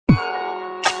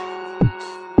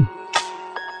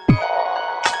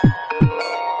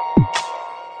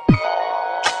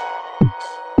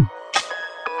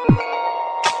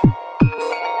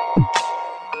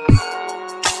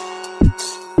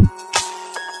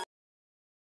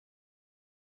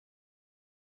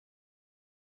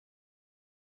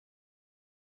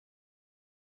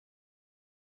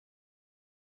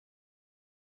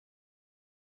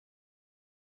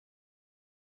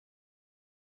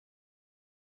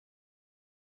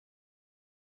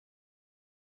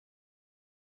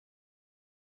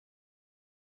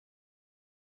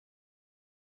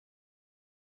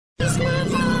She's my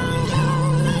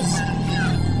rose,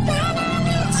 that I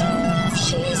need to love.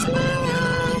 She's my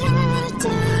ride or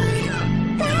die,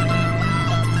 that I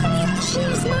love.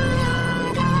 She's my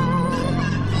idol.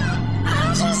 I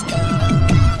just can't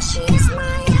get. She's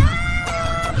my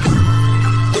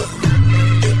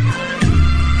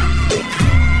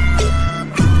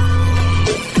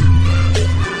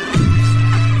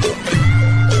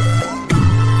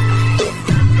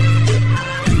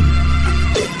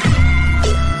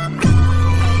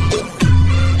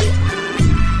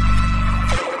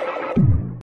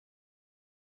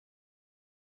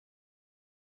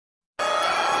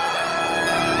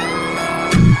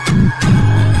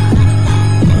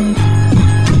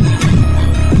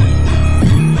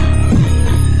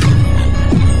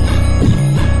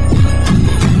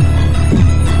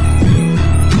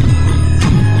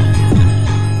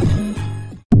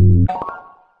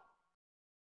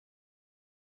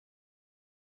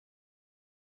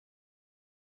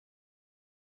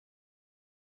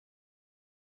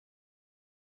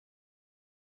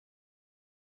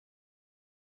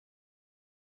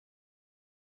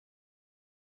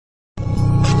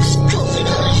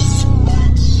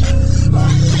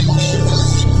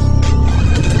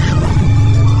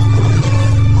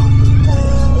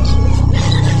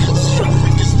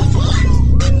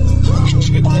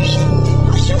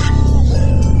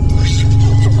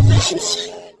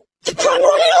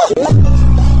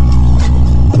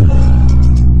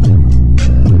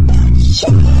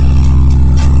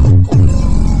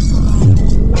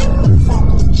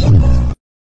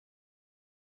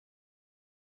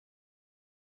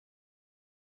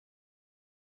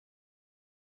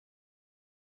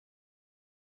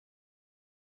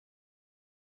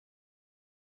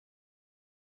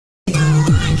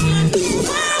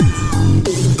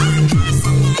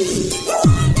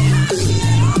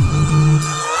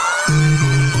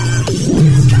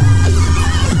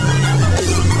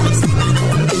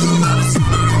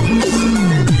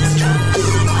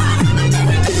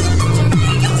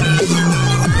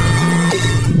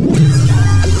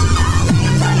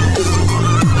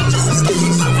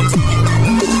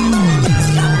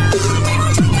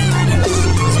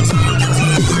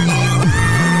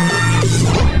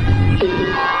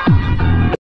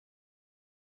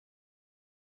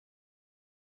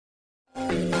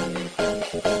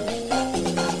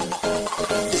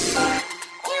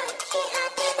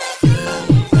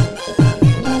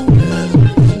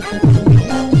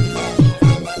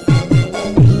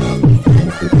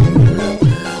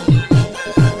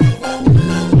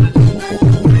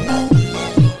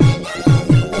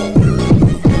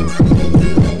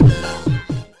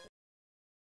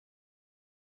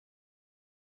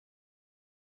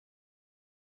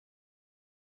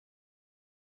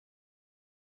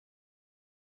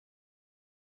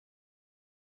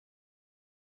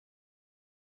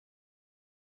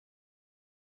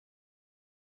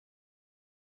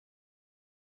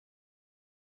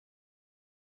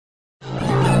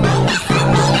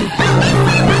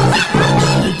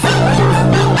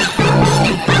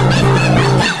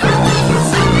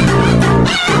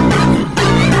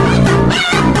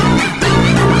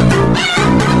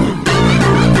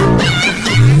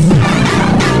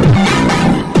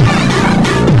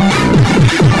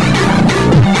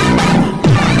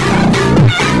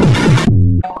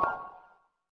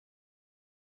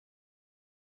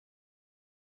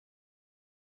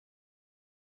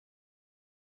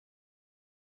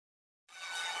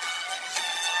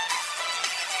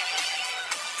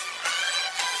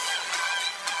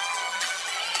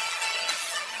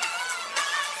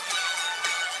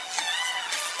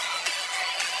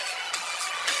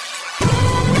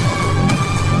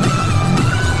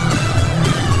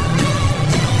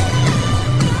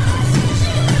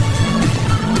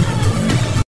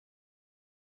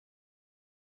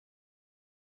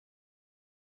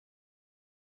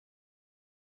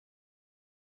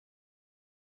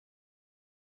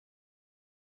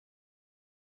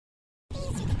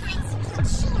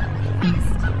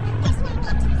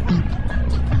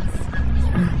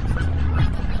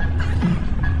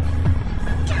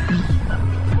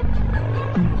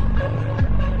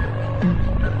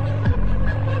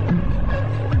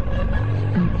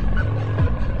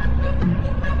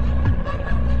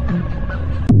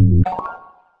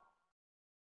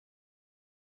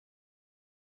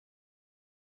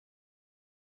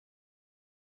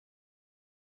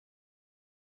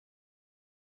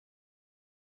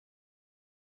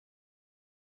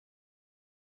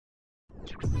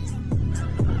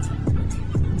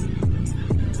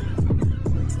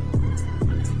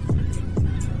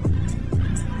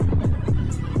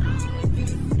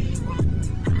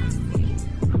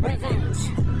Revenge,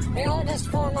 the oldest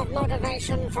form of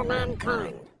motivation for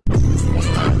mankind.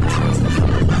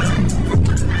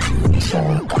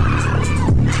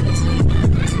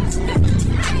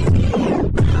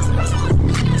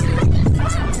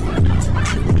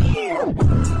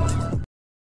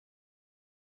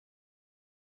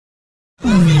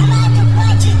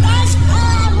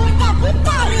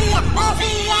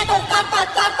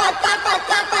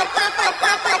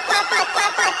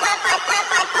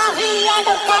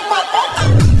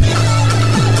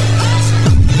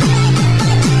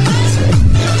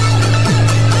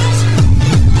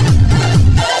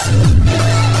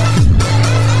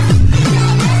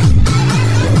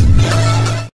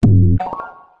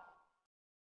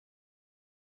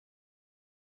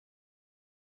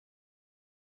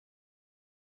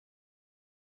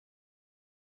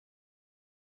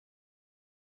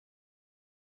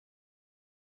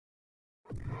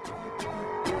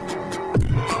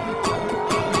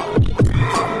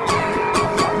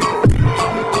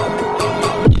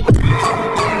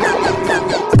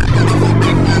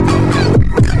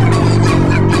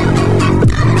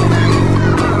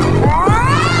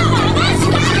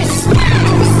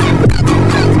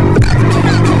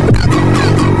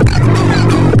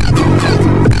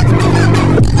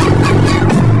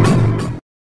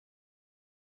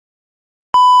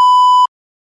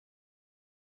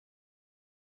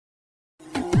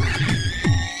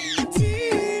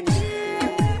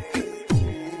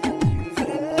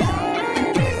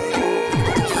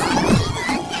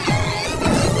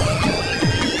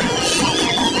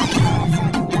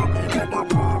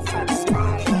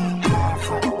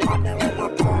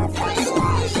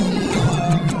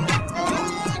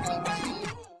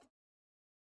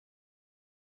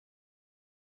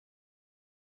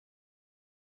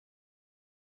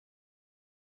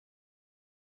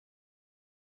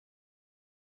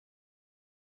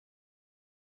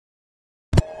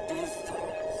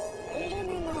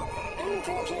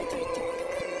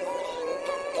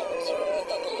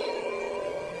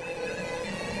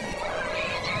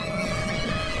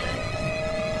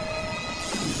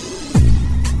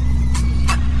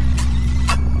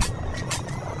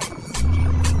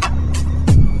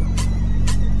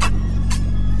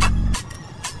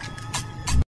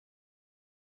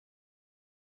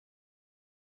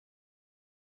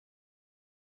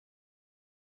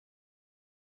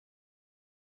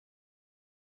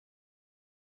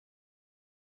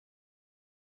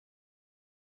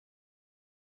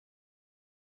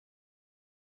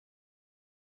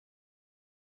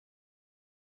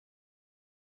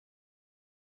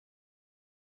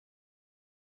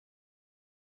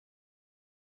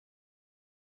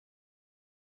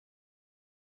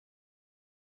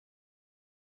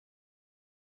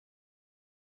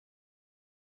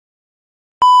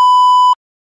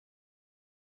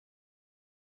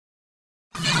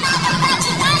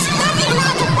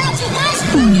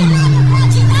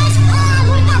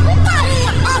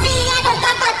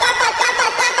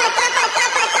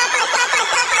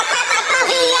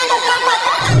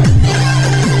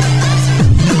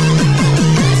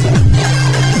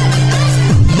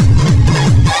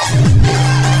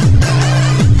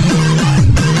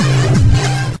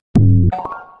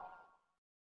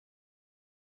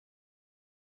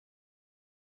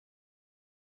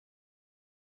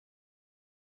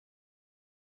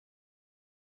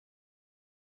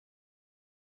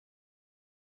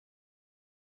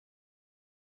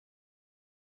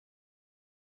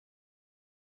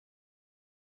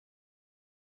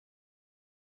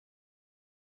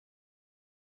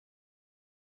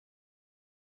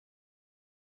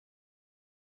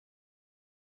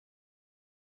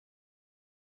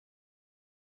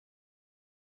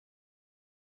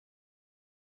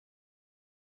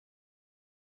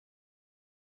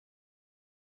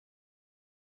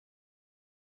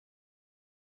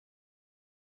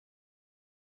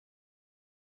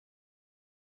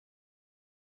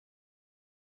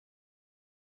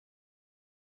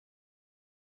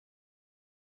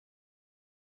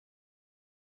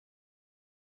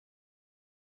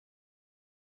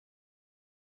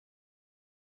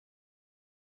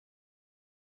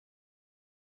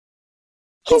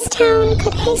 His town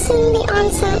could hasten the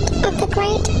onset of the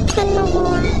Great Tenma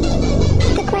War.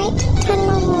 The Great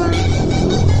Tenma War.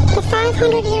 The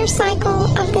 500-year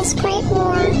cycle of this great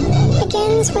war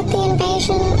begins with the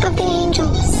invasion of the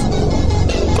angels.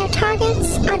 Their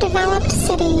targets are developed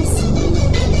cities.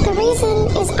 The reason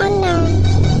is unknown,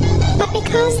 but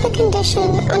because the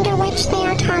condition under which they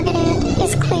are targeted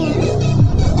is clear.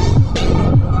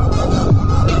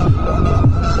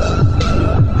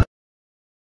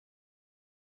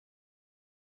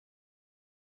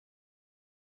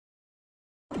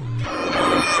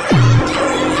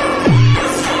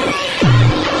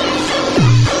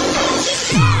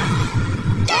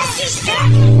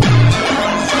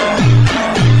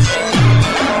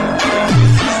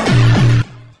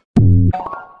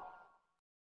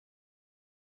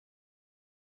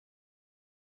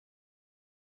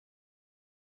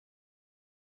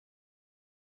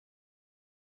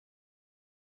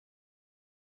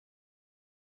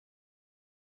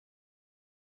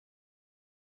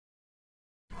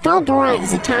 Veldora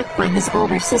is attacked by his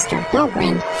older sister,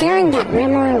 Belgrin. Fearing that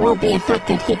Rimuru will be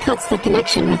affected, he cuts the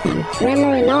connection with him.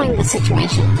 Rimuru, knowing the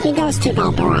situation, he goes to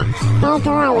Veldora.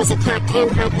 Veldora was attacked and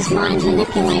had his mind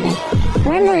manipulated.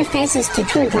 Rimuru faces two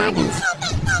true dragons.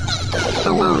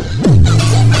 Alone.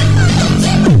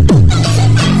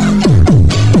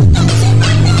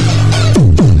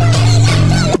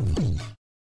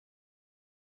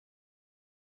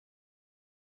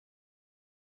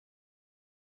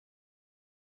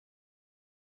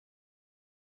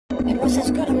 It was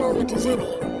as good a moment as any,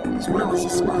 as well as a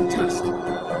small test.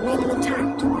 It made an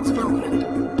attack towards Velvet.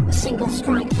 A single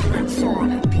strike from that sword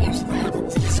had pierced the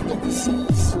heavens and split the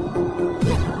seas.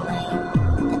 Literally,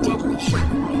 the deadly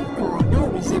shockwave bore no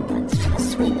resemblance to the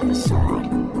sweep of a sword,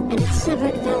 and it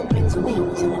severed Velvet's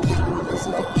wings in the middle of his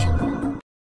evasion.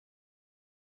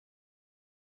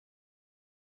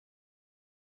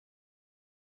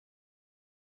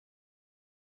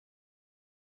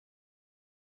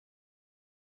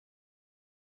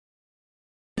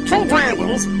 True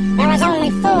dragons, there is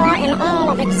only 4 in all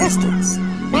of existence.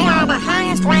 They are the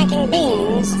highest ranking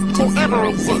beings to ever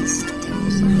exist.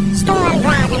 Storm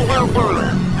Dragon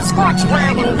Veldora, Scorch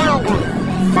Dragon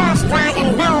Veldora, Frost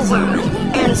Dragon Velzard,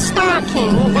 and Star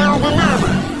King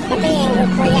Veldonava, the being who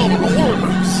created the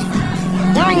universe.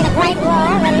 During the Great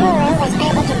War, Rimuru was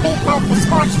able to beat both the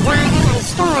Scorch Dragon and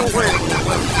Storm Dragon.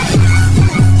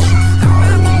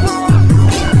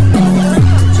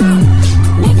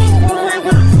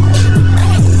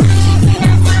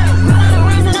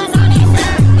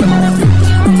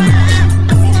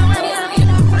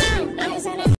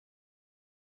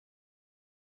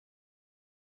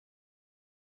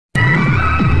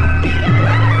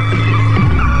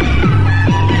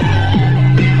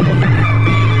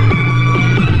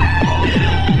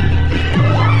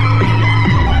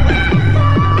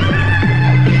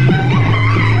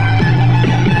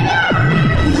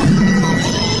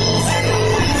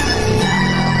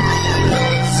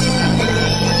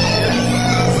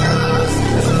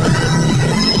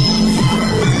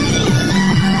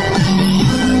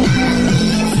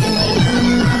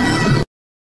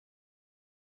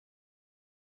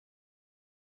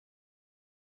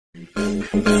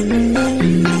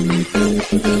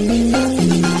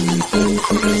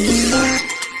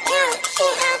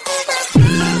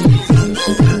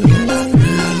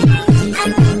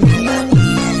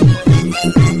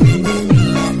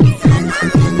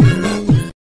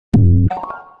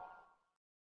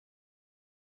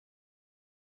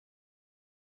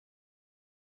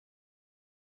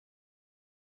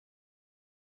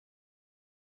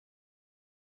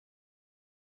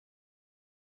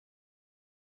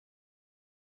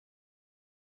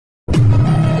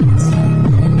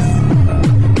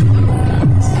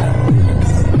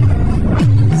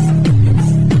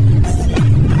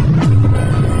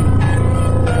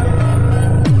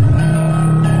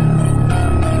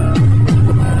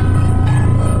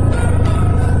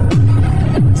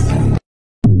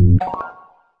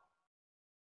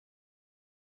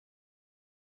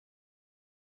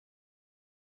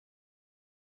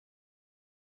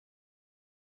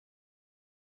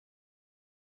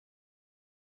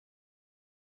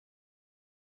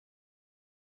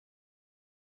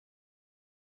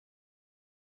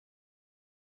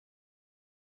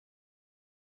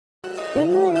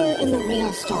 Rimuru in the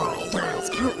real story dies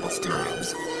countless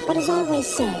times, but is always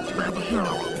saved by the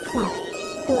heroine, Chloe,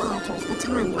 who alters the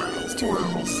timelines to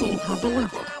always save her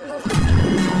beloved.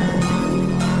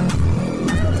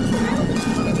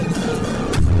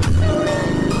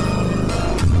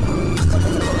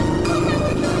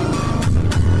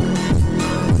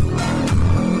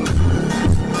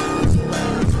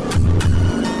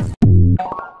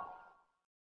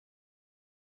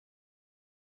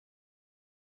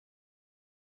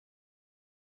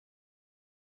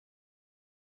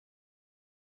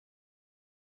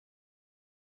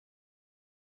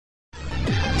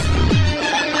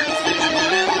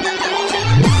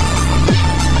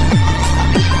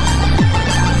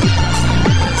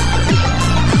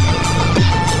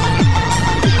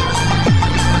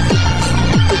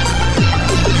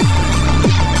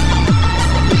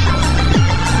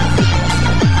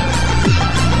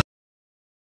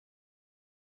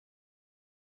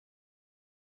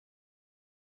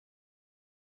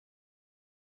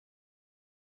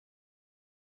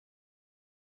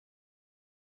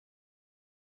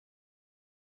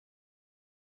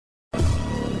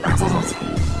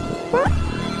 What?